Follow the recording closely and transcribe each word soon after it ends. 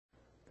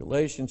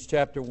Galatians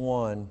chapter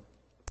 1.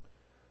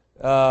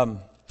 2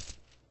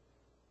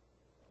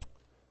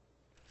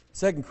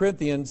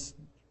 Corinthians,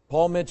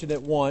 Paul mentioned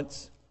it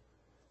once.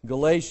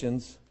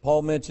 Galatians,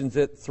 Paul mentions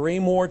it 3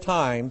 more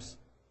times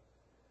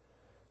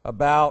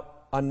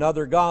about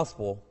another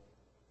gospel.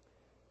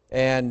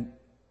 And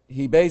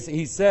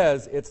he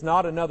says it's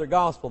not another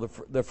gospel.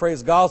 The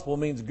phrase gospel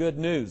means good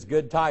news,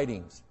 good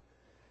tidings.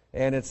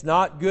 And it's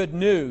not good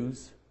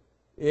news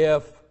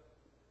if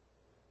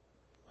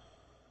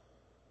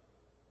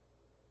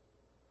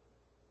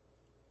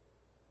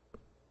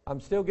I'm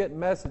still getting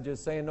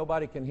messages saying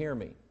nobody can hear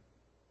me.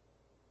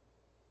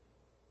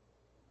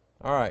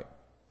 All right.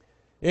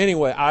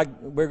 Anyway,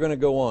 we're going to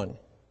go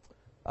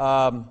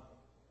on.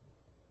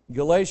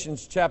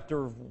 Galatians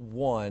chapter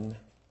 1.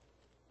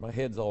 My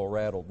head's all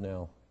rattled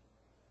now.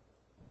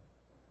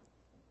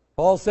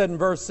 Paul said in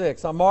verse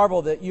 6, I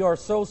marvel that you are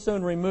so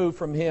soon removed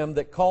from him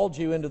that called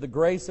you into the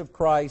grace of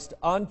Christ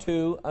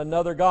unto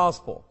another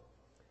gospel.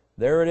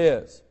 There it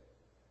is.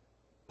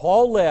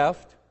 Paul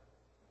left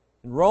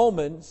in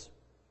Romans,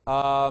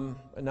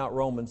 not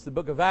Romans, the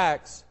book of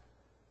Acts.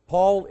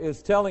 Paul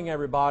is telling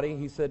everybody,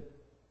 he said,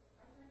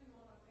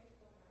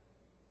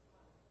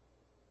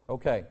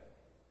 okay,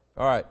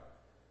 all right.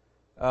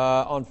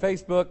 On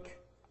Facebook,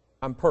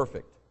 I'm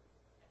perfect.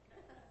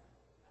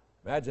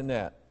 Imagine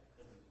that.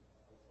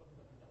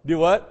 Do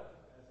what?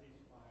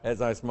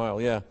 As I smile,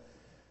 yeah.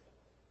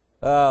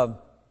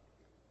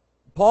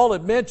 Paul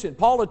had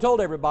told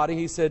everybody,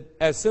 he said,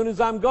 as soon as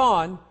I'm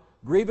gone,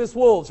 grievous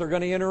wolves are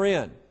going to enter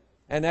in.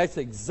 And that's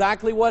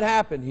exactly what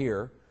happened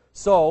here.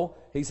 So,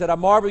 he said, I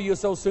marvel you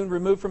so soon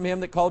removed from him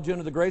that called you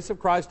into the grace of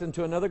Christ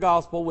into another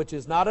gospel, which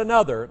is not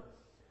another,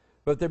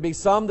 but there be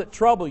some that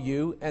trouble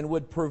you and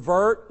would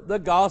pervert the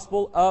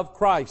gospel of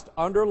Christ.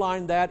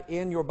 Underline that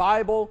in your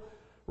Bible.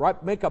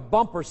 Right, make a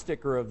bumper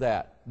sticker of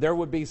that. There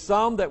would be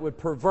some that would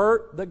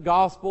pervert the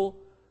gospel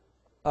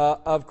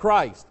of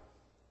Christ.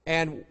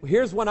 And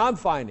here's what I'm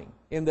finding.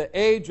 In the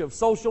age of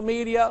social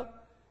media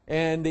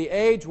and the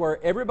age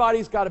where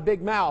everybody's got a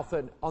big mouth,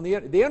 and on the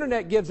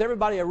internet gives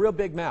everybody a real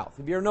big mouth.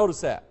 Have you ever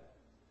noticed that?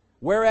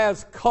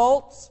 Whereas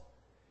cults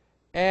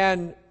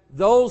and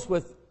those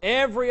with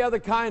every other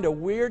kind of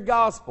weird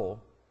gospel,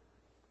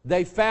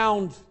 they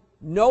found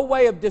no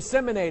way of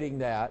disseminating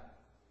that.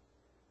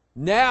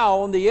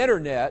 Now on the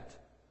internet,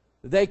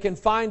 they can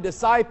find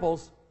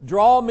disciples,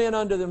 draw men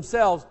unto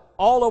themselves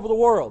all over the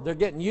world. They're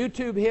getting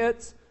YouTube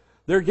hits,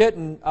 they're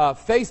getting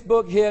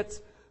Facebook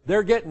hits,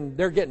 they're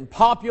getting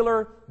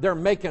popular, they're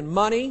making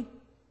money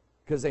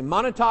because they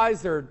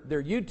monetize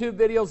their YouTube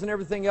videos and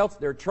everything else.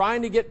 They're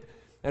trying to get,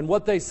 and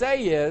what they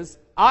say is,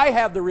 I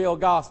have the real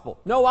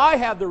gospel. No, I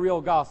have the real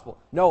gospel.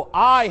 No,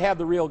 I have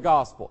the real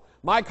gospel.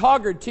 Mike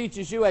Hoggard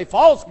teaches you a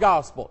false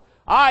gospel.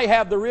 I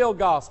have the real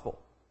gospel.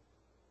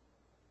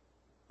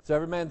 So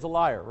every man's a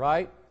liar,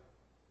 right?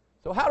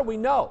 So how do we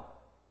know?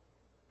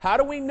 How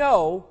do we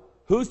know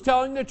who's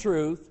telling the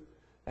truth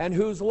and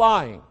who's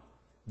lying?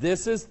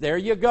 There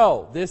you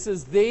go. This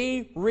is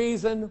the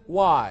reason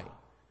why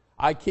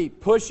I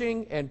keep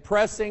pushing and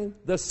pressing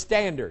the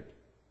standard.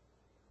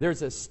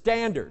 There's a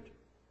standard.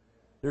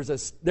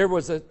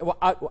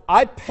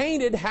 I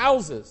painted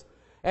houses,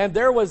 and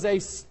there was a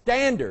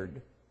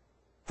standard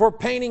for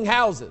painting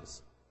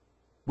houses.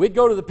 We'd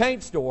go to the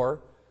paint store.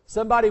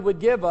 Somebody would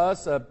give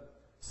us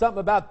something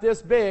about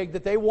this big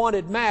that they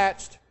wanted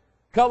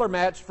color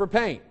matched for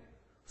paint.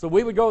 So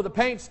we would go to the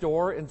paint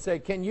store and say,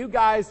 can you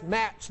guys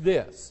match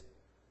this?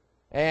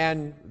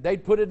 And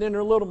they'd put it in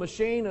their little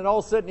machine, and all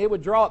of a sudden it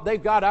would draw up.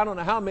 They've got, I don't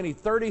know how many,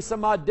 30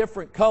 some odd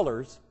different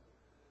colors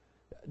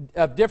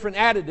of different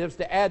additives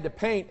to add to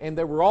paint, and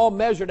they were all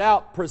measured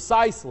out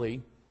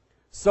precisely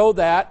so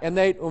that, and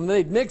when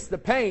they'd mix the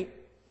paint,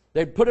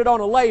 they'd put it on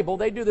a label.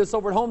 They do this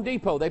over at Home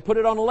Depot. They put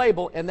it on a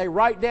label, and they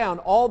write down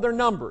all their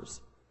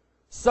numbers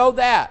so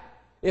that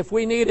if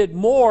we needed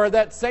more of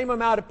that same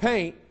amount of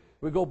paint,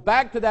 we go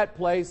back to that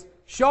place,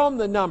 show them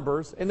the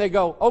numbers, and they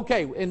go,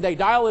 okay, and they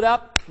dial it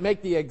up,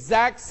 make the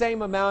exact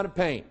same amount of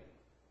paint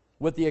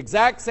with the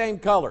exact same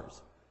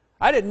colors.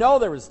 I didn't know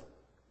there was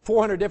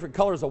 400 different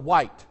colors of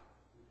white.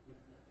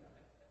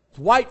 It's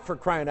white, for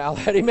crying out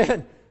loud,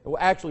 amen. Well,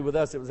 actually, with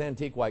us, it was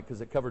antique white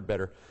because it covered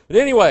better. But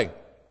anyway,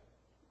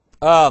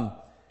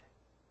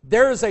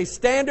 there is a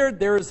standard,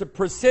 there is a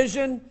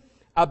precision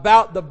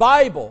about the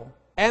Bible,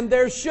 and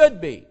there should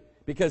be.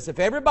 Because if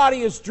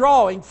everybody is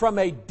drawing from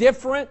a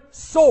different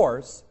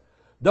source,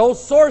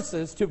 those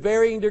sources, to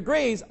varying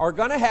degrees, are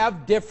going to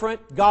have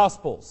different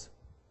gospels.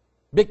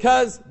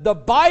 Because the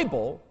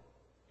Bible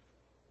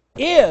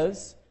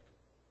is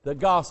the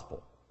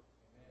gospel.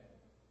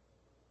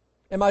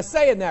 Am I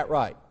saying that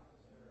right?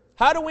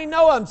 How do we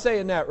know I'm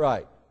saying that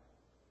right?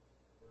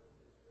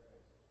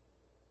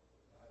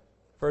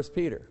 1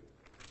 Peter.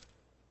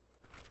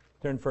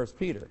 Turn 1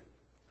 Peter.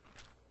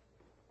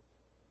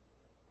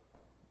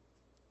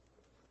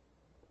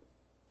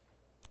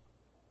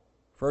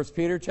 1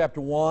 Peter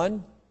chapter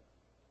 1,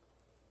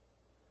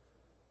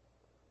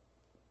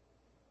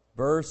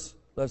 verse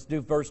Let's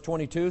do verse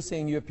 22,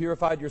 seeing you have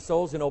purified your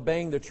souls in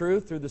obeying the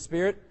truth through the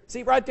Spirit.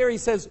 See, right there he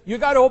says, you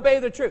got to obey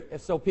the truth.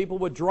 And so people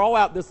would draw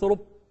out this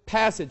little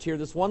passage here,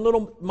 this one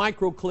little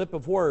micro clip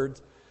of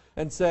words,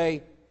 and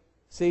say,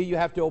 see, you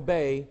have to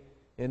obey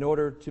in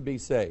order to be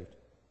saved.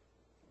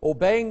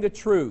 Obeying the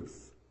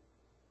truth.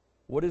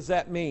 What does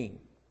that mean?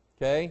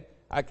 Okay?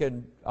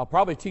 I'll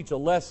probably teach a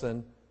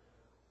lesson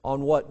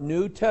on what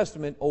New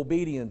Testament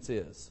obedience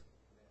is.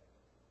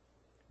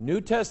 New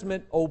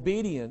Testament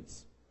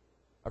obedience,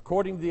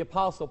 according to the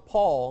Apostle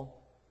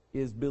Paul,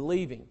 is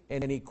believing.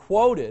 And he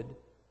quoted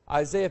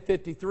Isaiah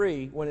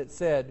 53 when it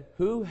said,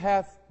 who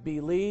hath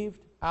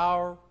believed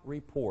our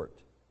report?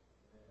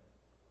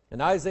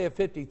 And Isaiah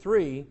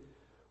 53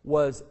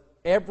 was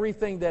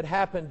everything that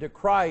happened to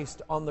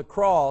Christ on the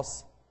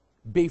cross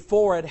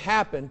before it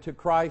happened to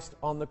Christ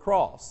on the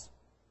cross.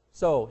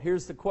 So,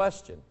 here's the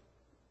question.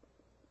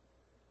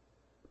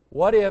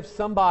 What if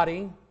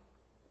somebody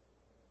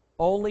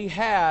only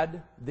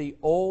had the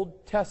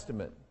Old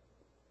Testament?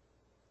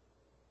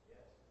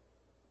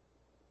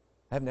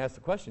 I haven't asked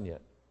the question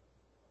yet.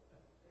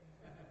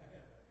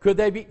 Could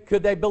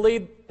they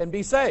believe and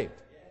be saved?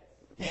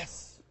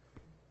 Yes.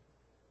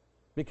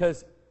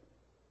 Because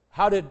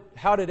how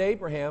did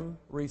Abraham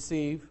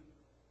receive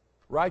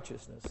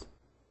righteousness?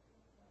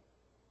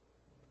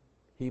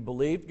 He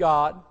believed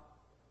God,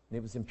 and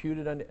it was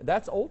imputed unto...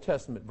 That's Old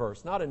Testament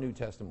verse, not a New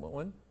Testament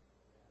one.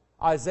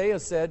 Isaiah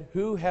said,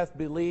 who hath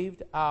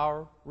believed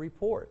our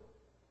report?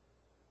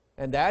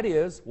 And that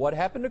is what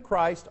happened to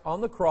Christ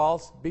on the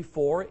cross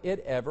before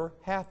it ever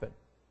happened.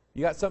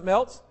 You got something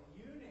else?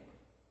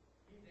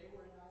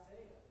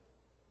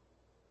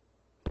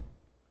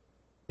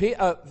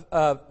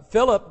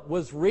 Philip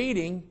was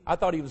reading. I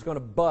thought he was going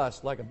to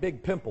bust like a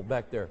big pimple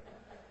back there.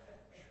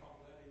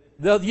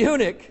 The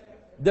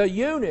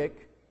eunuch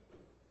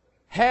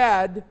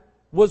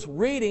was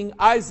reading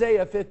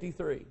Isaiah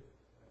 53.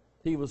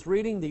 He was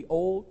reading the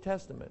Old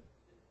Testament.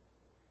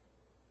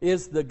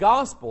 Is the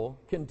gospel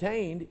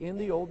contained in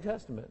the Old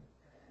Testament?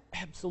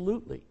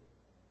 Absolutely.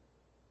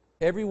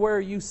 Everywhere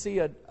you see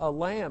a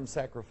lamb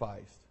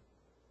sacrificed,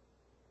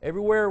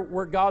 everywhere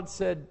where God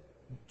said,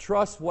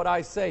 trust what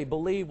I say,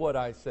 believe what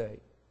I say,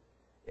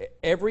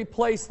 every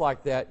place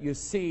like that you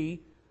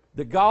see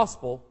the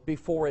gospel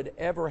before it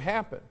ever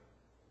happened.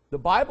 The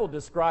Bible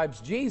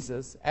describes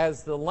Jesus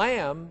as the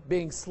lamb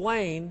being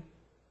slain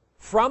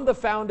from the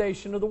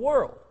foundation of the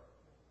world.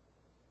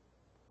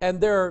 And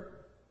there are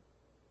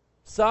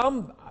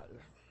some,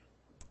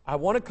 I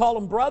want to call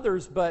them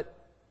brothers, but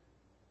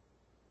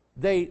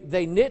they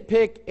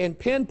nitpick and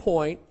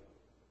pinpoint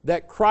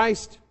that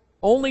Christ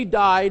only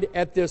died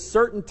at this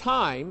certain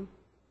time,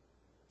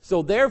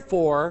 so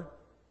therefore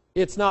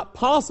it's not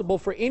possible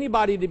for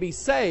anybody to be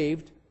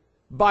saved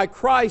by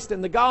Christ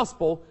and the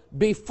gospel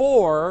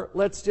before,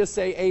 let's just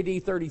say,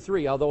 AD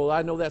 33, although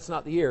I know that's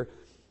not the year.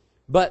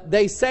 But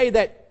they say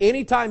that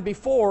anytime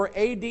before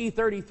AD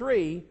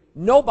 33,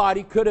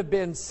 nobody could have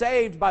been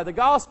saved by the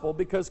gospel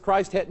because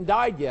Christ hadn't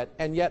died yet.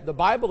 And yet the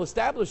Bible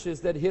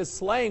establishes that His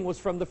slaying was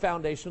from the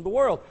foundation of the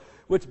world,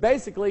 which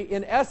basically,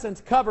 in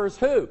essence, covers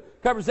who?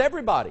 Covers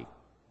everybody.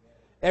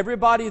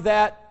 Everybody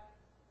that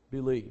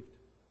believed.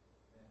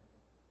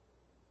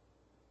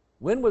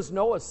 When was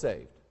Noah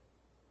saved?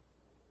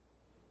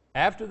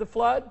 After the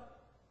flood?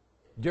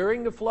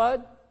 During the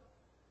flood?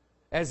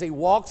 As he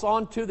walks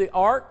onto the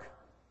ark?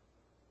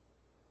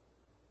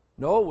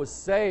 Noah was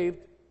saved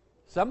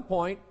at some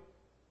point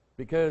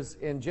because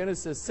in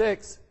Genesis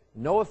 6,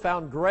 Noah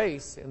found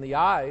grace in the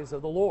eyes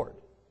of the Lord.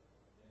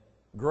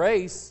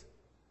 Grace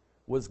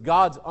was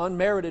God's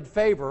unmerited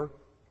favor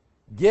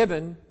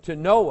given to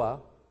Noah.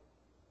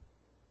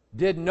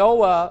 Did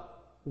Noah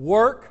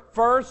work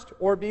first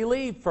or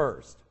believe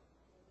first?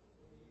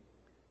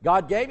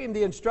 God gave him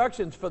the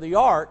instructions for the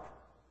ark.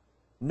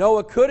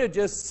 Noah could have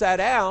just sat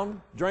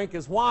down, drank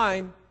his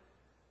wine,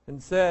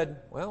 and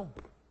said, well,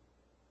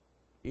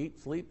 eat,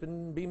 sleep,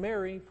 and be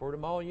merry, for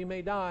tomorrow you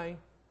may die.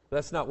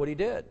 That's not what he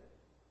did.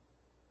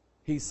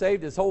 He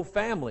saved his whole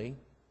family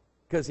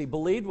because he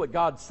believed what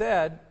God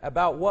said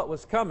about what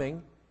was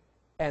coming,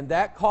 and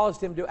that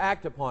caused him to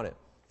act upon it.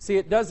 See,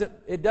 it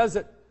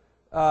doesn't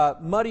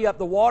muddy up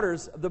the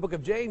waters of the book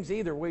of James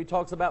either, where he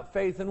talks about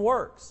faith and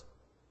works.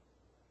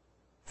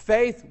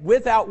 Faith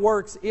without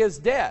works is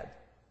dead.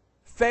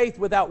 Faith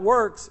without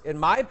works, in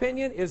my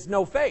opinion, is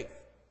no faith.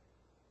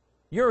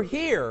 You're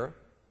here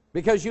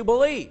because you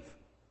believe.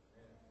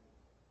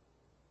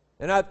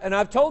 And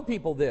I've told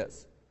people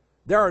this.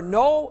 There are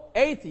no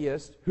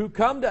atheists who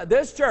come to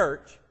this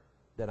church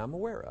that I'm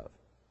aware of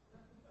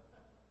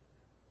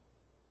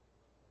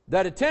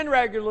that attend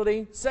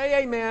regularly,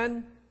 say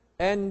amen,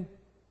 and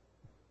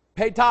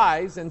pay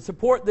tithes and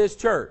support this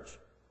church.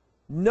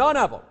 None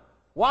of them.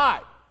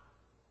 Why?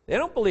 They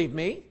don't believe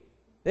me.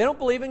 They don't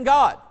believe in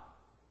God.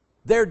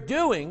 They're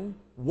doing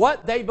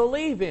what they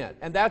believe in.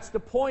 And that's the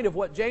point of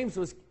what James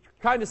was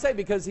trying to say,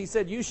 because he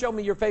said, you show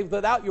me your faith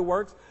without your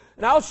works,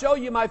 and I'll show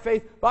you my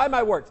faith by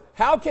my works.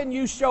 How can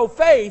you show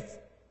faith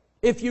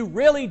if you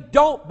really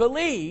don't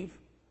believe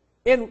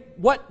in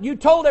what you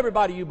told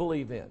everybody you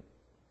believe in.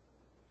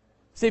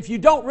 See, if you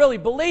don't really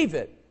believe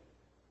it,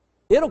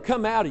 it'll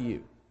come out of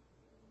you.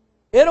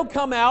 It'll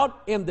come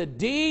out in the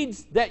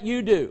deeds that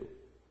you do.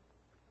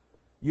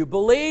 You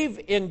believe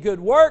in good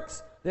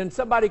works, then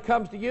somebody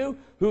comes to you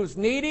who's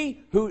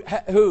needy,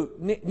 who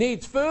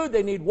needs food,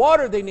 they need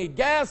water, they need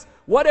gas,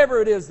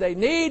 whatever it is they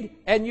need,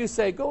 and you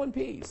say, go in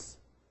peace.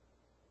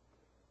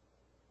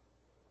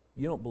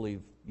 You don't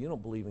believe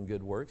in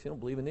good works. You don't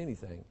believe in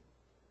anything.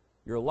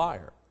 You're a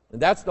liar.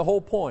 And that's the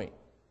whole point.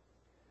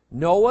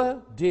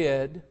 Noah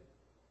did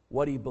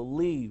what he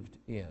believed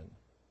in.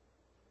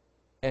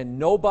 And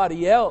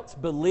nobody else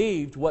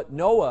believed what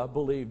Noah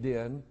believed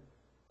in,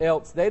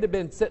 else they'd have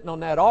been sitting on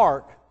that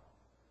ark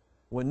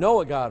when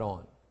Noah got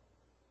on.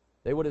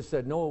 They would have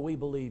said, Noah, we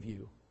believe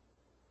you.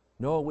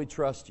 Noah, we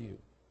trust you.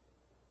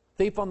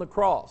 Thief on the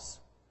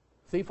cross.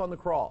 Thief on the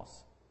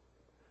cross.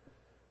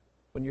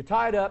 When you're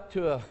tied up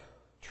to a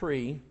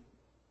tree,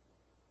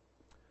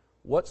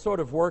 what sort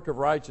of work of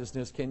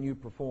righteousness can you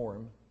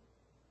perform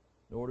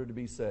in order to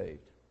be saved?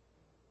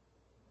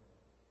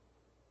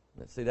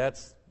 Let's see,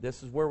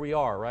 this is where we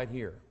are right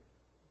here.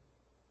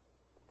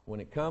 When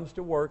it comes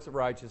to works of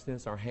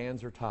righteousness, our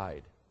hands are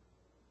tied.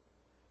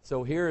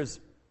 So here's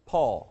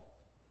Paul,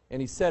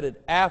 and he said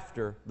it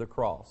after the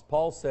cross.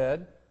 Paul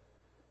said,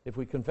 if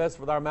we confess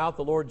with our mouth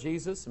the Lord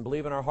Jesus and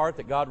believe in our heart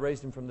that God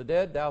raised him from the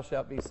dead, thou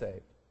shalt be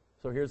saved.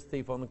 So here's the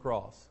thief on the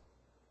cross.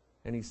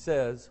 And he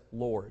says,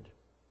 Lord.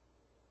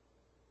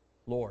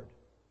 Lord.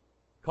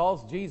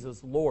 Calls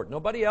Jesus Lord.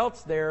 Nobody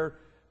else there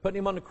putting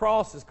him on the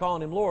cross is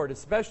calling him Lord,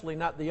 especially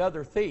not the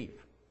other thief.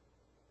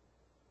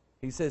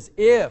 He says,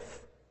 if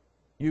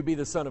you be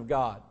the Son of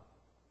God.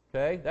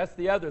 Okay? That's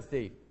the other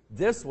thief.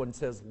 This one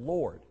says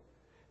Lord.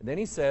 And then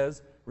he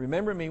says,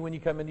 remember me when you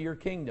come into your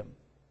kingdom.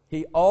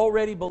 He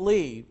already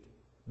believed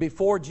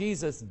before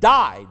Jesus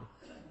died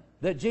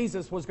that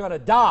Jesus was going to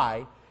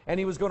die and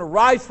he was going to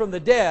rise from the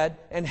dead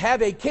and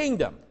have a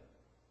kingdom.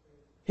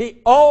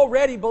 He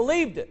already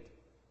believed it.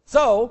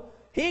 So,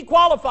 he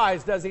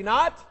qualifies, does he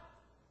not?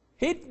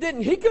 He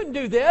couldn't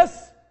do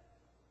this.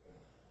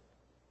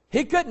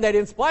 He couldn't. They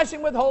didn't splash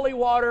him with holy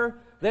water.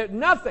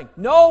 Nothing.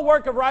 No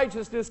work of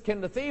righteousness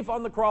can the thief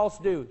on the cross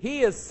do.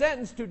 He is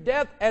sentenced to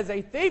death as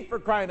a thief, for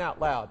crying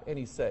out loud, and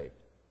he's saved.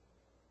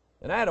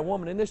 And I had a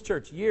woman in this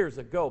church years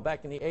ago,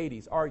 back in the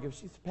 80s, argue.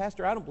 She said,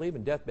 Pastor, I don't believe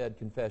in deathbed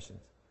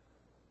confessions.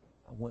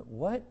 I went,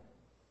 what?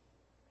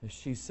 And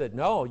she said,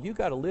 no, you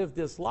got to live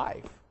this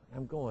life.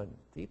 I'm going,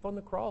 thief on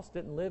the cross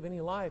didn't live any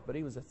life, but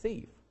he was a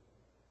thief.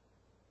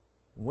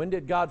 When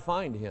did God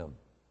find him?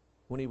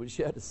 When he was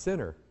yet a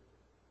sinner.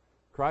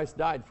 Christ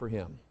died for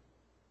him.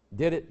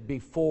 Did it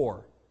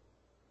before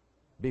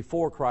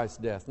Christ's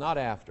death, not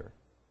after.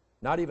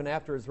 Not even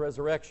after his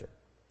resurrection.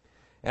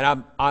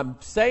 And I'm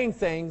saying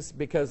things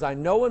because I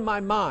know in my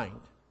mind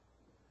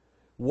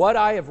what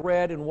I have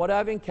read and what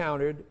I've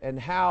encountered and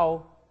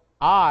how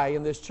I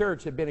in this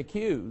church have been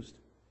accused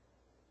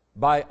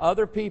by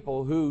other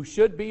people who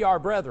should be our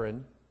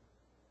brethren,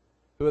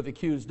 who have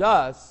accused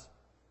us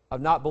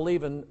of not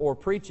believing or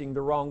preaching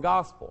the wrong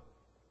gospel.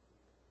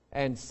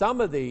 And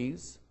some of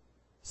these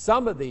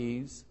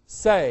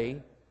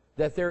say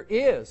that there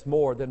is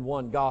more than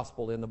one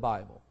gospel in the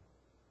Bible.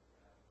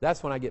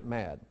 That's when I get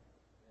mad.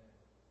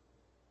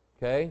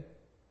 Okay?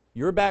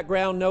 Your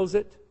background knows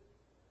it,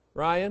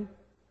 Ryan.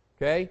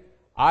 Okay?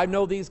 I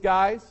know these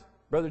guys.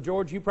 Brother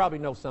George, you probably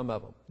know some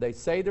of them. They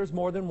say there's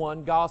more than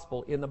one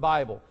gospel in the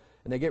Bible.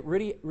 And they get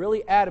really,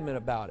 really adamant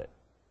about it.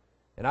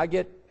 And I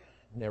get,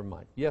 never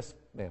mind. Yes,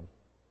 ma'am.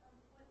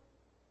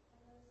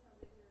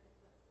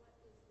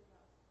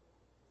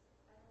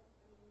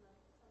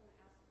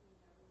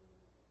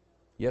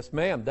 Yes,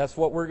 ma'am. That's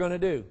what we're going to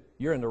do.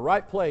 You're in the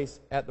right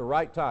place at the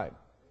right time.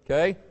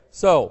 Okay?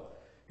 So,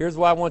 here's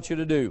what I want you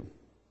to do.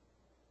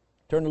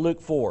 Turn to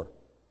Luke 4.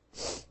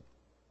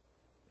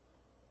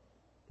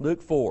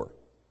 Luke 4.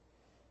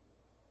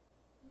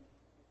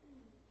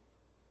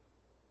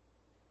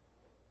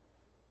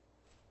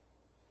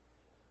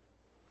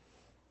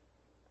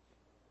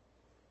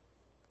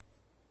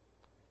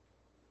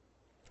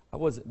 I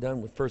wasn't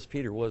done with 1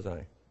 Peter, was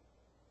I?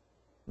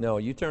 No,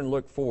 you turn to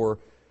Luke 4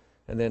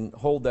 and then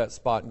hold that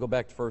spot and go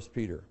back to 1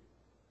 Peter.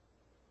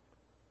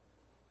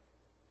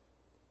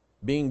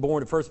 Being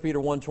born, 1 Peter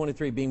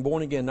 1:23, being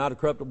born again, not of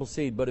corruptible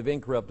seed, but of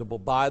incorruptible,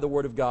 by the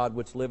word of God,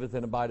 which liveth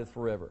and abideth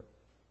forever.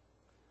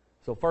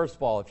 So first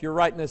of all, if you're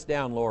writing this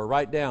down, Laura,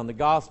 write down the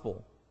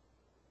gospel.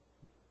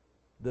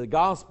 The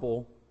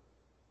gospel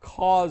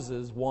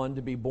causes one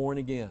to be born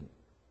again.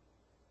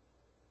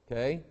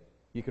 Okay?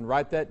 You can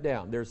write that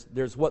down.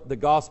 There's what the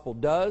gospel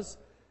does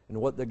and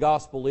what the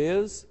gospel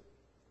is,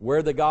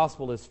 where the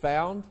gospel is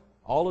found.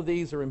 All of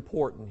these are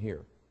important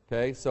here.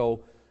 Okay?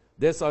 So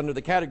this under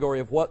the category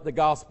of what the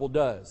gospel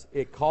does.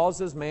 It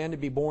causes man to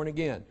be born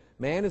again.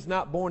 Man is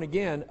not born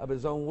again of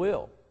his own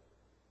will.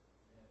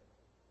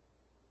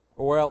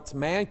 Or else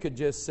man could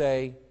just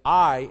say,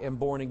 I am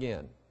born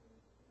again.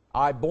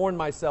 I born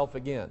myself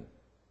again.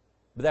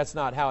 But that's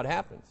not how it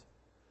happens.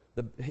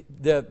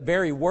 The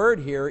very word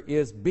here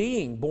is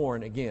being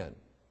born again.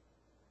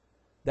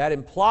 That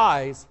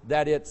implies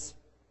that it's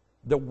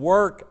the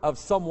work of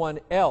someone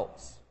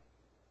else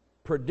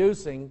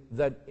producing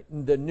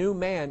the new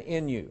man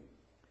in you.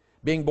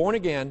 Being born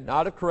again,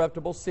 not of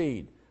corruptible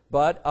seed,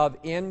 but of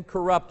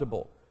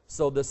incorruptible.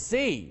 So the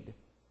seed,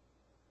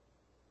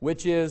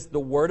 which is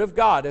the Word of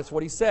God, that's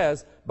what he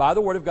says, by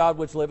the Word of God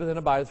which liveth and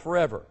abideth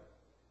forever.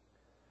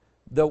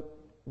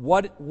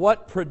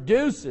 What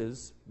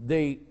produces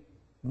the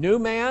new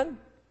man,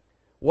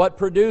 what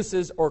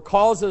produces or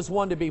causes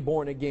one to be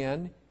born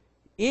again,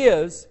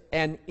 is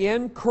an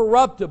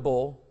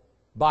incorruptible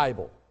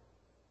Bible.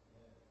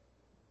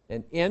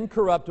 An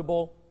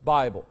incorruptible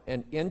Bible.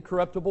 An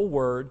incorruptible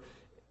word.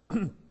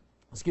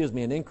 Excuse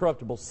me, an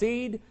incorruptible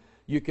seed.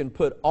 You can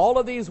put all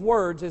of these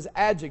words as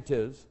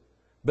adjectives,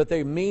 but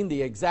they mean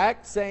the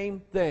exact same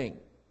thing.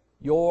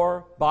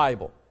 Your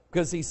Bible.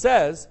 Because he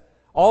says,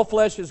 all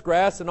flesh is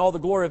grass, and all the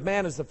glory of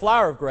man is the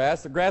flower of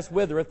grass. The grass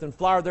withereth, and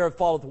flower thereof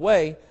falleth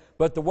away.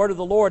 But the word of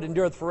the Lord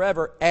endureth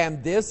forever.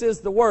 And this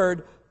is the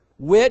word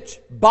which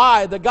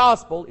by the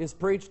gospel is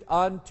preached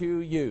unto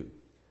you.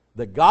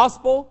 The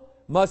gospel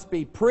must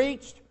be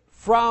preached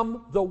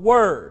from the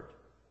Word.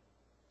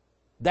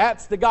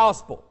 That's the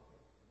gospel.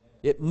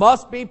 It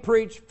must be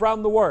preached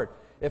from the Word.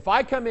 If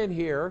I come in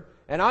here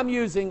and I'm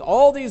using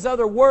all these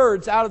other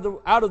words out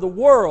of the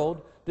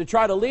world to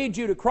try to lead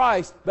you to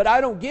Christ, but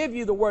I don't give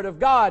you the Word of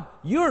God,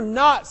 you're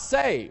not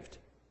saved.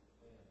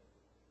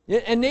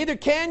 And neither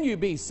can you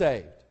be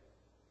saved.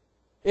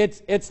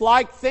 It's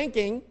like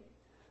thinking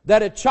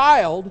that a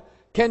child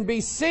can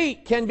be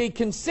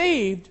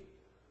conceived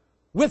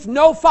with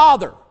no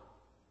father.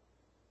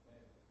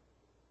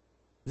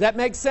 Does that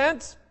make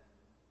sense?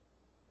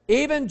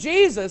 Even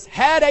Jesus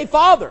had a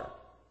father,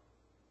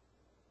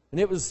 and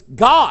it was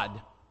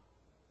God.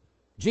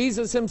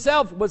 Jesus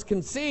himself was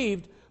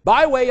conceived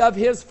by way of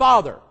his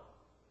father.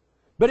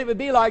 But it would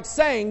be like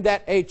saying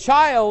that a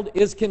child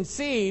is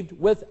conceived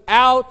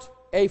without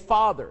a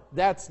father.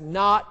 That's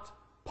not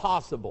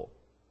possible.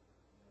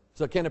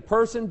 So can a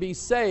person be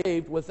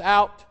saved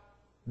without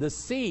the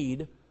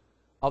seed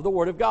of the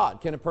Word of God?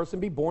 Can a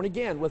person be born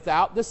again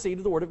without the seed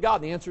of the Word of God?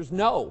 And the answer is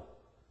no.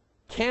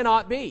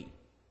 Cannot be.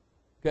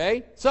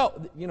 Okay?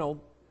 So, you know,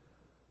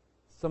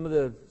 some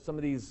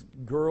of these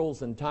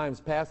girls in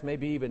times past,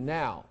 maybe even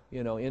now,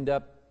 you know, end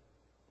up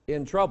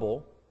in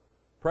trouble,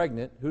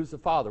 pregnant. Who's the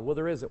father? Well,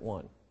 there isn't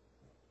one.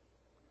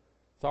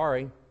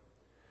 Sorry.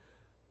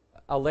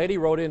 A lady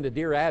wrote into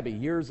Dear Abby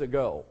years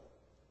ago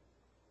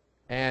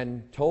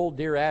and told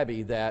Dear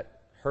Abby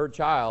that her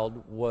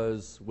child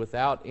was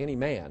without any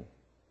man.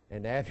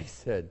 And Abby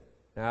said,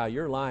 "Now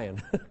you're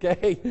lying."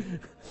 Okay?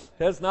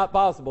 That's not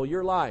possible.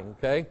 You're lying.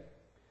 Okay?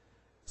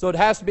 So it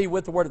has to be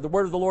with the word. The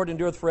word of the Lord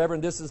endureth forever,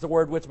 and this is the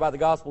word which by the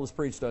gospel is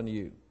preached unto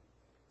you.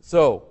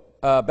 So,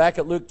 back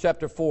at Luke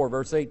chapter 4,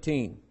 verse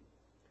 18.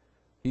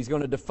 He's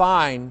going to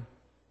define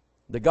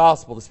the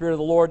gospel. The Spirit of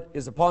the Lord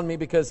is upon me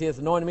because He hath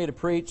anointed me to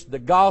preach the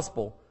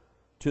gospel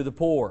to the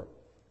poor.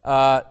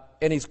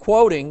 And he's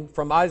quoting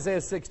from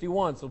Isaiah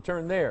 61, so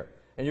turn there.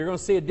 And you're going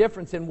to see a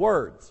difference in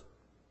words.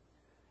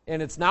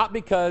 And it's not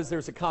because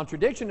there's a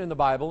contradiction in the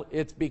Bible,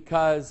 it's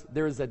because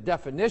there's a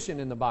definition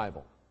in the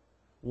Bible.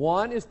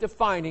 One is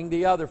defining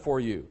the other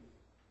for you.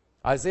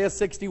 Isaiah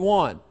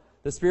 61,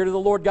 the Spirit of the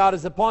Lord God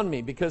is upon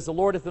me, because the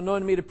Lord hath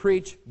anointed me to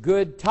preach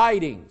good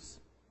tidings.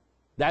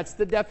 That's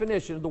the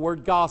definition of the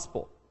word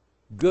gospel.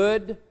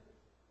 Good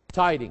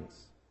tidings.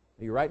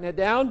 Are you writing that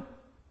down?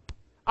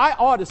 I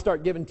ought to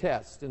start giving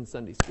tests in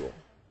Sunday school.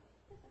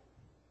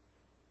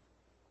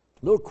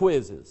 Little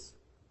quizzes.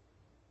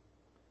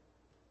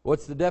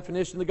 What's the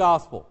definition of the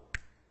gospel?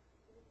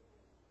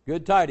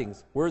 Good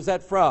tidings. Where's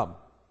that from?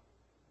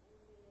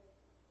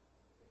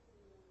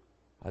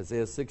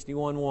 Isaiah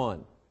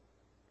 61:1.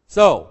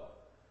 So,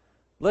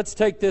 let's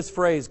take this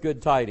phrase,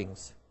 good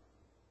tidings.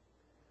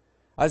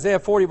 Isaiah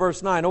 40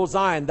 verse 9, O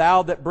Zion,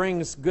 thou that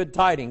bringest good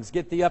tidings,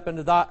 get thee up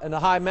into the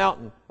high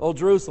mountain. O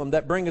Jerusalem,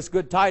 that bringest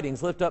good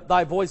tidings, lift up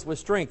thy voice with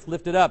strength,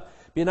 lift it up.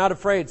 Be not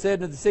afraid, say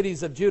unto the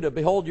cities of Judah,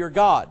 behold your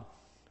God.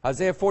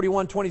 Isaiah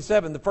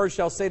 41:27, the first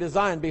shall say to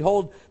Zion,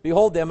 behold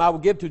them, I will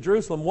give to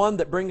Jerusalem one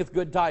that bringeth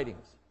good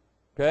tidings.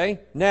 Okay?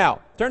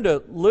 Now, turn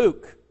to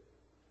Luke.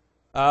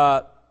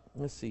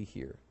 Let's see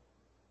here.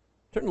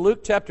 Turn to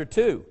Luke chapter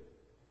 2.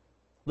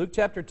 Luke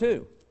chapter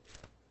 2.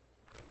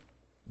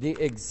 The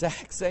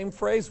exact same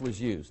phrase was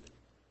used.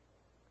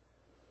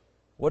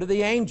 What did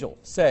the angel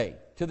say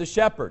to the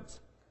shepherds?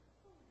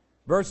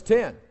 Verse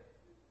 10.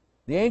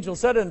 The angel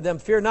said unto them,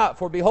 fear not,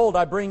 for behold,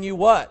 I bring you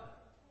what?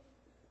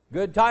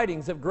 Good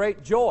tidings of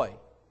great joy,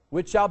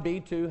 which shall be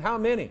to how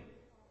many?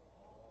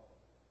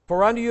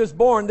 For unto you is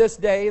born this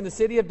day in the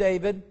city of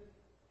David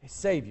a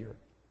Savior,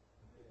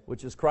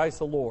 which is Christ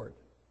the Lord.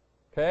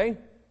 Okay?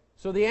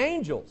 So the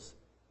angels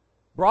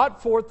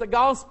brought forth the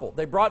gospel.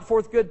 They brought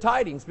forth good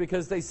tidings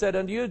because they said,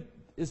 unto you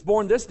is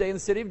born this day in the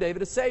city of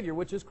David a Savior,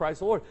 which is Christ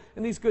the Lord.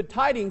 And these good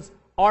tidings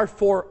are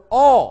for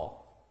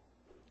all.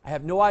 I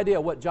have no idea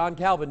what John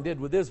Calvin did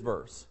with this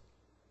verse.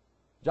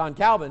 John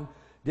Calvin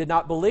did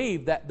not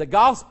believe that the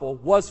gospel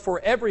was for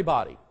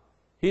everybody.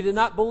 He did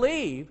not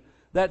believe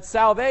that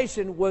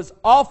salvation was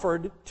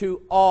offered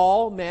to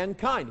all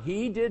mankind.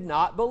 He did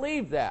not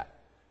believe that.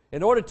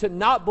 In order to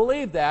not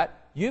believe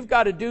that, you've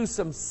got to do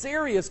some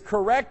serious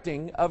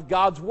correcting of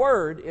God's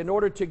Word in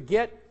order to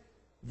get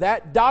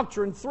that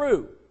doctrine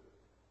through.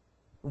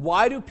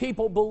 Why do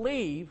people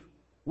believe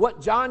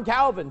what John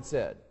Calvin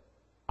said?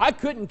 I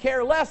couldn't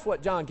care less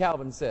what John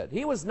Calvin said.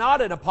 He was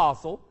not an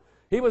apostle.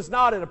 He was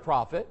not a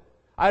prophet.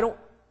 I don't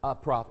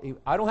have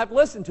to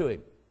listen to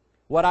him.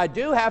 What I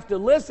do have to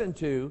listen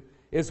to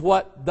is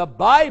what the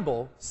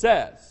Bible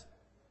says.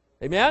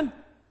 Amen?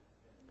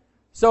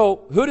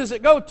 So, who does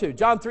it go to?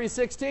 John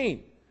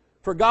 3:16.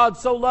 For God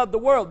so loved the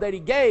world that He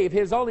gave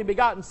His only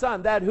begotten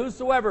Son, that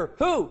whosoever,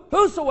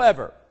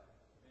 whosoever.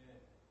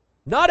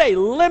 Not a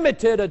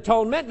limited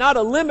atonement, not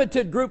a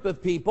limited group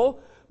of people,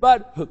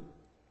 but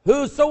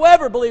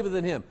whosoever believeth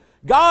in Him.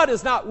 God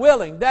is not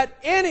willing that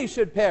any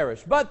should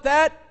perish, but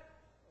that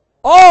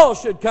all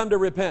should come to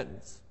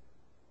repentance.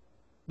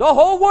 The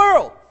whole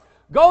world.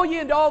 Go ye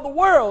into all the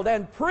world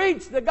and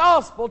preach the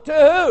gospel to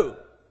who?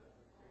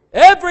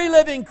 Every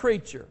living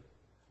creature.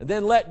 And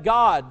then let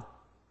God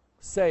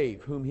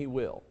save whom He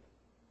will.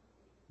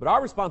 But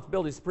our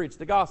responsibility is to preach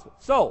the gospel.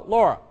 So,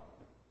 Laura,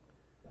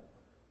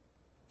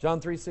 John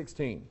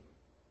 3:16.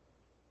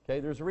 Okay,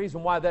 there's a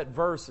reason why that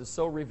verse is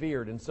so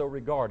revered and so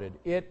regarded.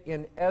 It,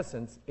 in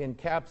essence,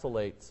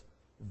 encapsulates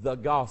the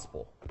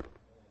gospel.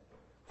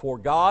 For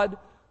God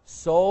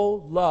so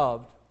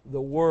loved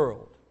the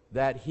world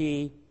that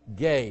He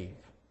gave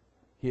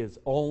His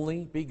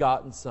only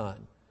begotten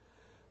Son,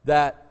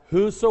 that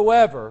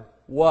whosoever,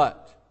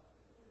 what?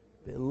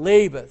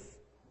 Believeth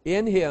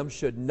in Him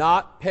should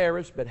not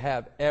perish but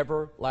have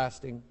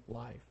everlasting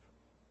life.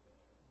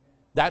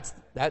 That's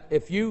that.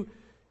 If you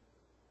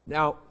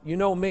now, you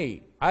know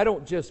me, I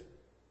don't just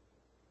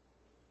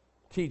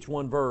teach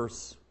one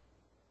verse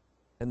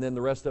and then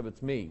the rest of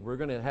it's me.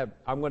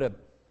 I'm going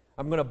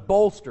to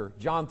bolster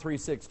John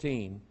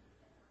 3:16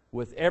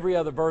 with every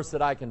other verse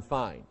that I can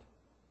find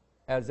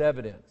as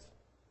evidence.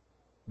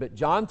 But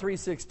John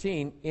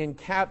 3:16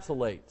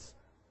 encapsulates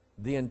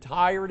the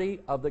entirety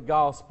of the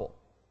gospel.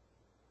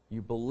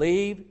 You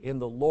believe in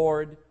the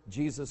Lord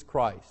Jesus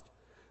Christ.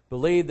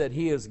 Believe that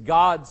He is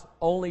God's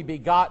only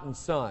begotten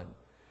Son.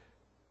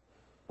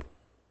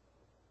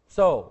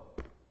 So,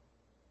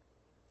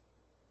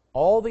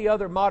 all the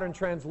other modern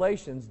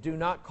translations do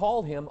not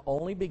call Him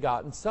only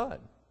begotten Son.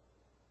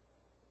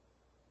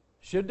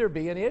 Should there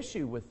be an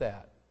issue with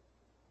that?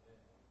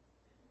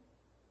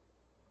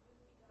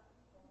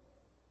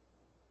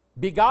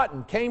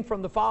 Begotten came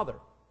from the Father.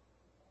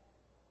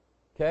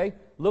 Okay?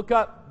 Look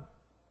up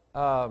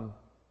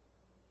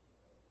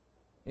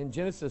in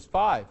Genesis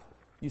 5.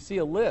 You see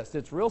a list.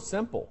 It's real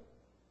simple.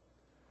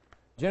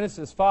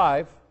 Genesis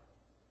 5,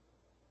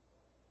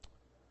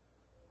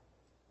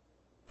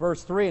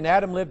 verse 3, and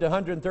Adam lived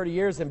 130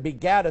 years and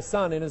begat a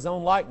son in his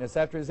own likeness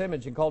after his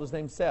image and called his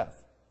name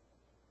Seth.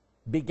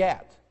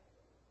 Begat.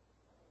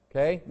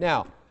 Okay?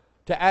 Now,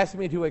 to ask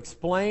me to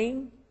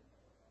explain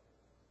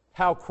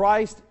how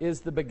Christ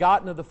is the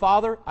begotten of the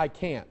Father, I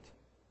can't.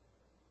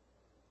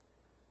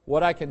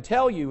 What I can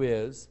tell you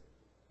is,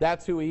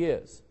 that's who He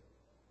is.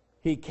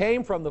 He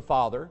came from the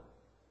Father.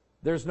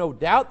 There's no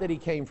doubt that He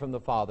came from the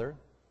Father.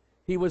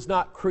 He was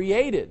not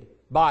created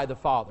by the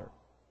Father.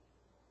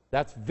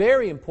 That's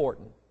very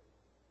important.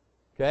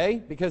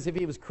 Okay? Because if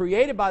He was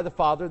created by the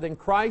Father, then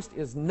Christ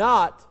is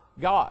not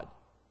God.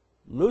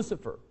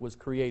 Lucifer was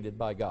created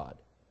by God.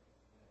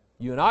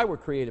 You and I were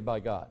created by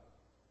God.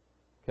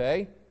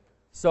 Okay?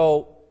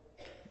 So,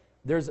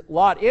 there's a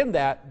lot in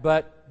that,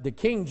 but the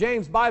King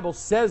James Bible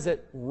says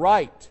it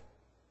right.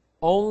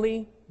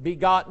 Only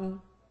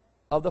begotten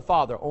of the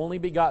Father. Only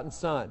begotten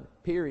Son.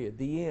 Period.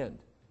 The end.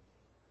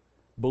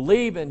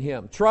 Believe in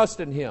Him.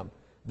 Trust in Him.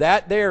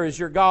 That there is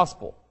your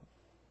gospel.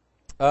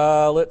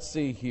 Let's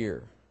see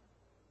here.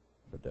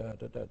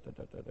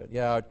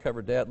 Yeah, I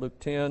covered that. Luke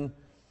 10.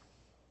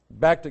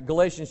 Back to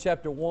Galatians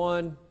chapter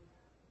 1.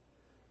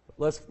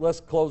 Let's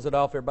close it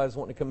off. Everybody's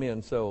wanting to come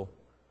in. So,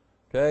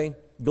 okay.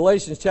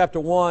 Galatians chapter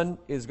 1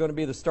 is going to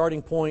be the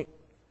starting point.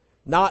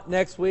 Not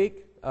next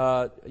week.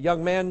 A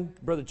young man,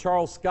 Brother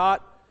Charles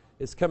Scott,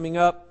 is coming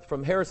up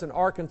from Harrison,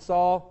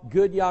 Arkansas.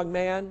 Good young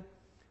man.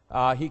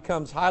 He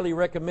comes highly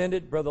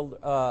recommended.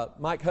 Brother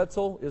Mike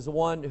Hutzel is the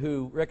one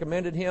who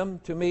recommended him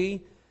to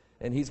me,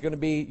 and he's going to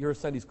be your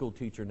Sunday school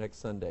teacher next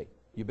Sunday.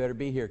 You better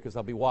be here because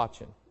I'll be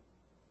watching.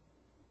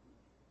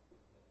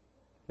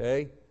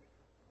 Okay?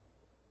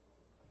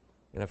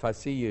 And if I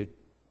see you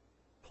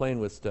playing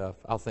with stuff,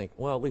 I'll think,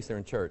 well, at least they're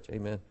in church.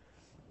 Amen.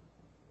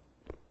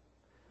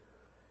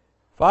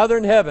 Father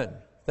in heaven,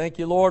 thank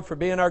you, Lord, for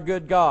being our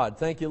good God.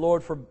 Thank you,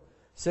 Lord, for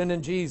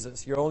sending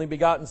Jesus, your only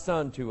begotten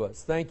Son, to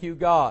us. Thank you,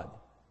 God,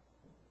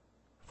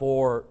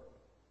 for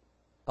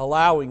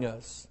allowing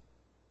us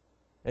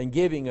and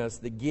giving us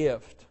the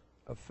gift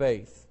of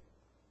faith,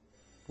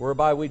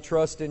 whereby we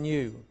trust in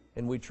you,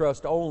 and we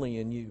trust only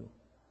in you.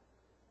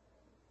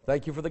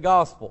 Thank you for the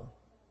gospel.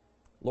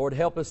 Lord,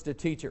 help us to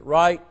teach it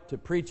right, to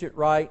preach it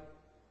right,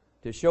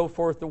 to show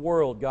forth the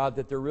world, God,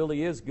 that there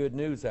really is good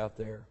news out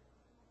there.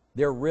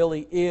 There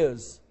really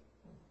is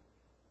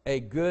a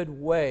good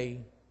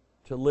way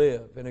to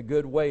live and a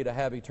good way to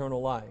have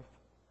eternal life.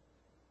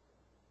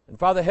 And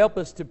Father, help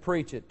us to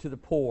preach it to the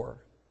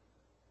poor.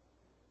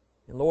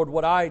 And Lord,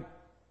 what I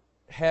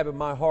have in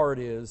my heart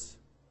is,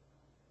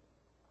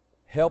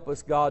 help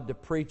us, God, to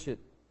preach it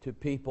to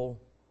people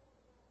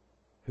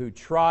who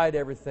tried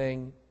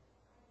everything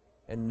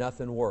and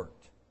nothing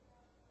worked.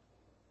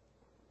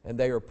 And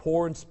they are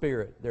poor in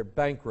spirit. They're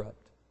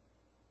bankrupt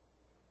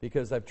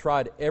because they've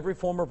tried every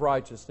form of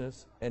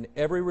righteousness and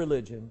every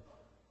religion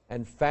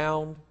and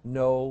found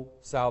no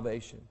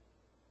salvation.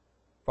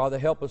 Father,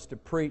 help us to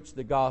preach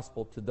the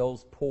gospel to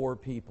those poor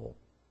people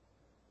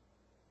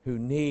who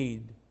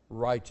need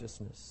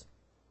righteousness.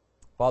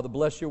 Father,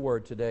 bless your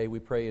word today, we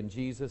pray in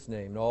Jesus'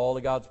 name. And all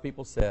of God's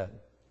people said,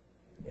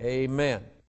 amen.